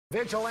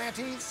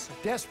Vigilantes,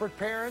 desperate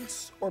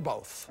parents, or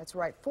both? That's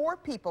right. 4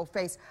 people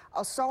face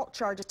assault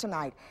charges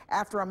tonight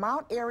after a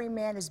Mount Airy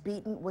man is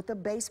beaten with a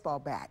baseball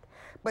bat.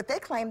 But they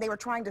claim they were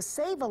trying to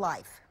save a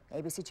life.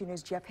 ABC 2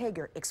 News' Jeff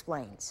Hager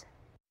explains.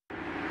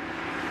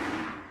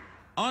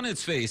 On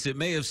its face, it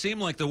may have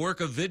seemed like the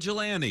work of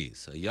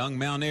vigilantes. A young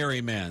Mount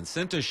Airy man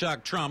sent to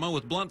shock trauma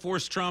with blunt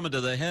force trauma to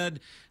the head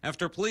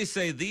after police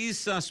say these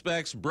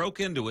suspects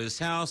broke into his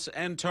house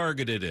and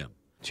targeted him.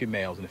 2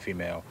 males and a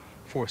female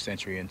forced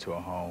entry into a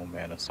home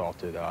and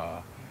assaulted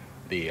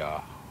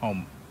the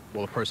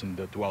person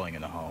dwelling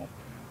in the home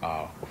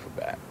with a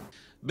bat.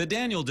 But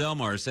Daniel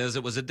Delmar says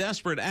it was a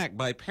desperate act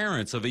by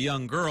parents of a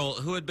young girl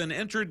who had been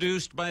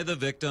introduced by the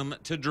victim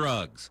to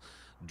drugs.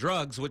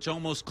 Drugs which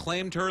almost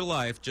claimed her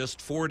life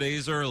just 4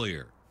 days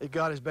earlier. It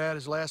got as bad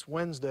as last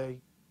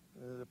Wednesday.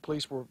 The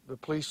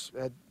police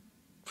had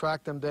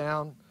tracked them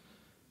down,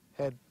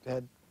 had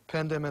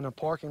penned them in a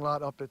parking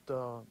lot up at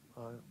the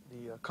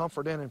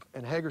Comfort Inn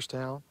in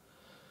Hagerstown.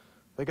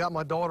 They got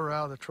my daughter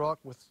out of the truck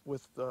with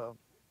the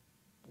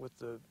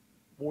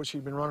boy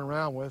she'd been running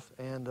around with,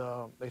 and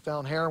they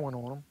found heroin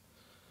on them.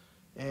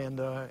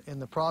 And in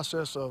the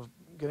process of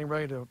getting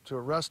ready to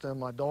arrest them,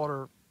 my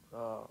daughter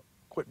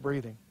quit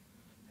breathing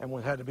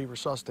and had to be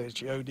resuscitated.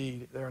 She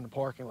OD'd there in the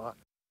parking lot.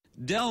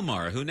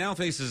 Delmar, who now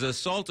faces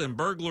assault and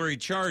burglary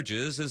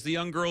charges, is the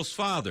young girl's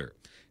father.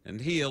 And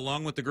he,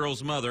 along with the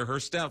girl's mother, her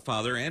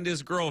stepfather, and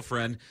his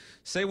girlfriend,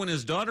 say when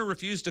his daughter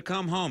refused to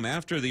come home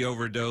after the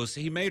overdose,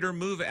 he made her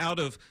move out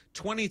of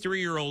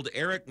 23-year-old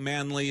Eric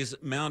Manley's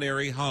Mount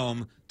Airy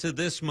home to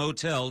this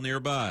motel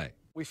nearby.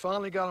 We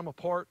finally got him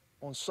apart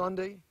on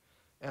Sunday,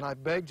 and I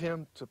begged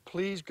him to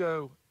please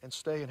go and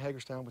stay in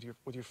Hagerstown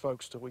with your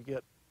folks till we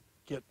get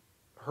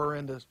her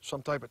into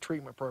some type of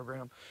treatment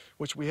program,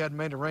 which we had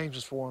made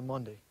arrangements for on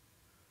Monday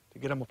to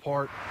get him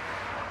apart.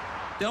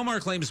 Delmar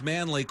claims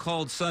Manley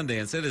called Sunday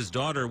and said his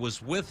daughter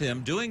was with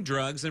him doing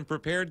drugs and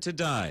prepared to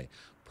die,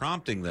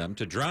 prompting them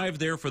to drive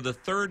there for the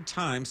 3rd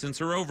time since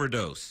her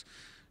overdose.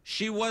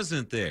 She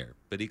wasn't there,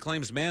 but he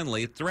claims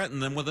Manley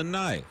threatened them with a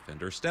knife, and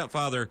her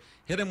stepfather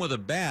hit him with a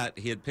bat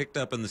he had picked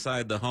up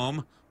inside the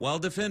home while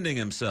defending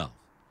himself.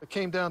 It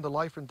came down to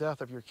life and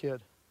death of your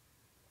kid.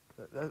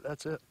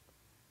 That's it.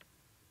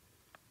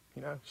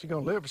 You know, she's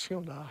going to live or she's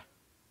going to die.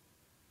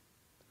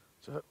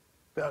 So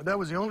that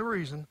was the only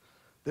reason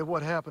that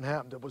what happened.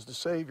 It was to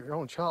save your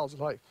own child's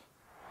life.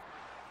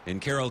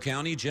 In Carroll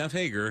County, Jeff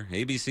Hager,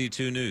 ABC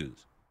 2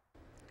 News.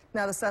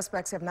 Now, the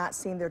suspects have not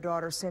seen their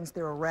daughter since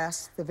their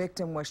arrest. The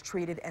victim was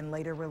treated and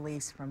later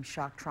released from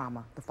shock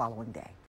trauma the following day.